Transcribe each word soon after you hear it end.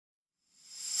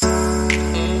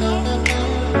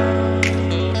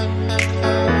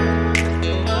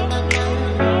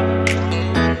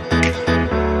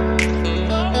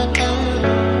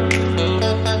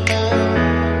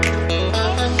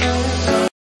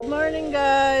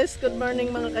guys! Good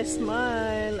morning mga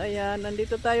ka-smile. Ayan,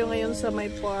 nandito tayo ngayon sa my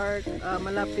park,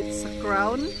 malapit sa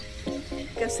Crown.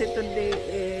 Kasi today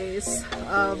is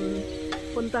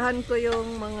puntahan ko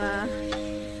yung mga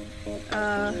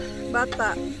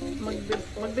bata.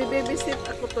 Magbe-babysit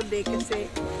ako today kasi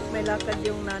may lakad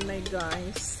yung nanay,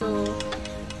 guys. So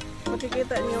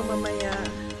makikita niyo mamaya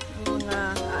ang mga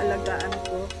aalagaan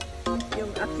ko,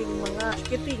 yung aking mga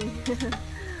kiting.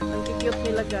 Ang cute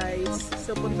nila, guys.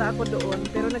 So punta ako doon,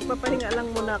 pero nagpapahinga lang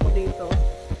muna ako dito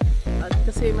at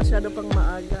kasi masyado pang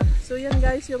maaga. So yan,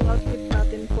 guys, yung outfit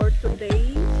natin for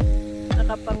today.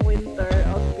 Nakapang winter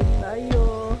outfit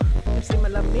tayo kasi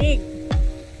malamig,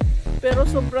 pero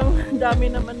sobrang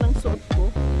dami naman ng suot ko.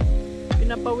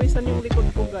 Pinapawisan yung likod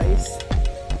ko, guys.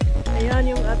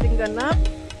 Ayan yung ating ganap,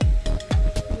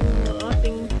 yung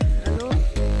ating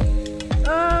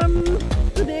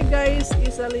today, guys,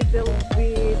 is a little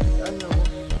bit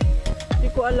hindi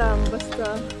ko alam,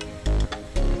 basta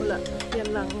wala, yan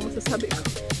lang masasabi ko.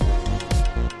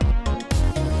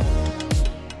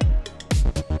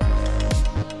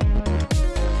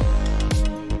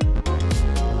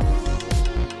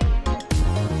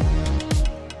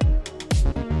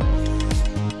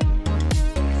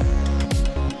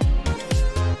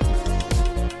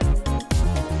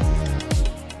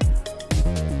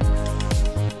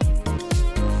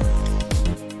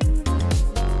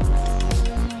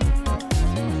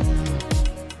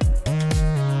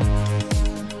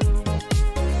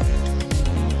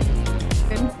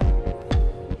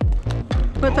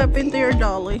 What happened to your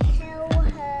dolly?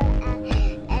 And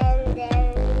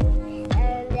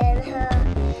then her.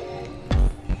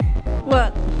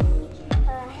 What?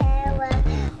 Her hair was.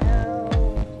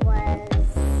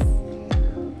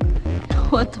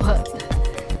 What? Was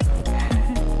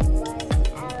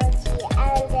ouchy,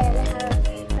 and then her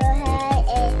hair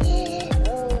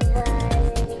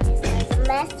was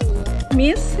messy.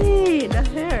 Missy, the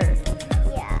hair.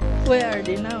 Yeah. Where are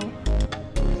they now?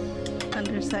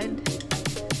 Underside.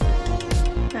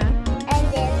 And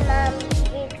then Mom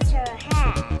fixed her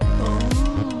hair. Oh,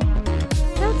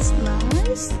 that's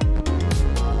nice.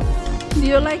 Do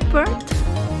you like Bert?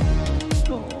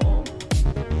 Oh.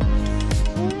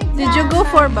 Did you go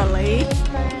for ballet?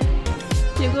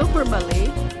 You go for ballet?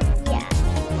 Yeah.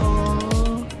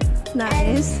 Oh,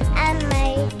 nice. And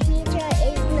my teacher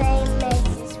is named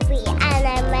Mrs. Free, and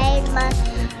I made my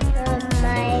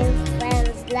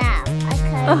friends laugh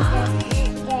because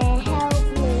they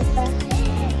helped me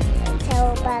to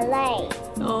ballet.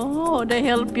 Oh, they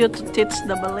help you to teach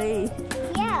the ballet.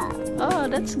 Yeah. Oh,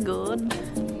 that's good.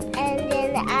 And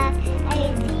then I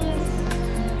teach.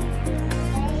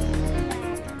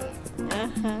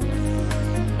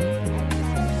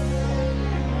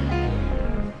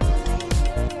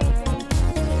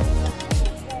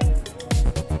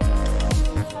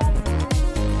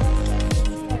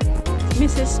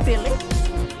 Mrs. Philip?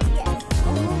 Yes.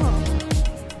 Oh.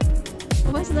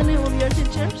 What's the name of your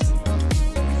teachers?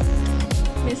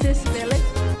 Mrs. Philip?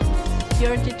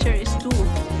 Your teacher is two.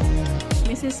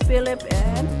 Mrs. Philip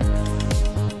and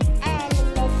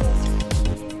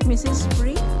Mrs.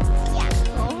 Free? Yeah.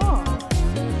 Oh.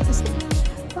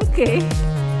 Okay.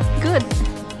 Good.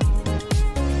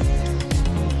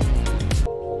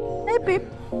 Hey, Pip.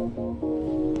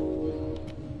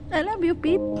 I love you,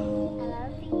 Pip. I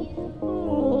love you.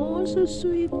 Oh, so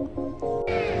sweet.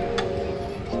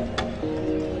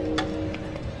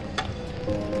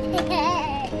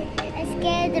 I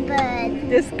scared the bird.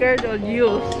 They're scared of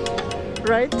you,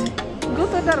 right? Go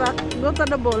to the rock. Go to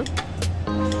the ball.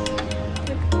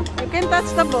 You can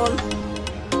touch the ball.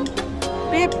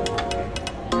 Pip.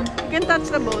 You can touch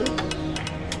the ball.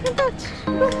 You can touch.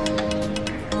 Go.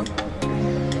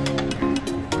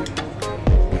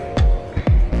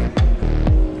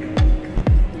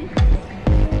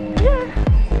 Yeah.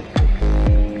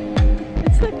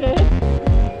 It's okay.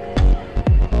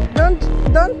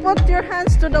 Don't put your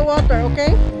hands to the water,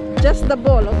 okay? Just the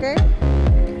ball, okay?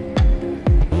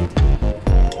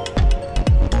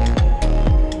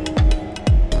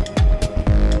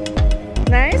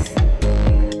 Nice?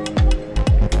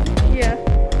 Yeah.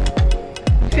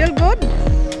 Feel good?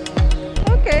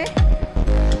 Okay.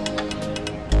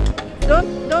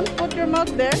 Don't put your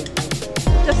mouth there.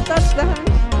 Just touch the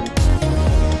hands.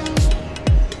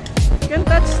 You can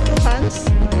touch two hands.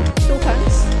 Two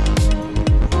hands.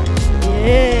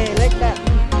 Yeah, like that.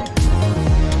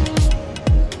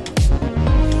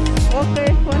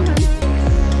 Okay, one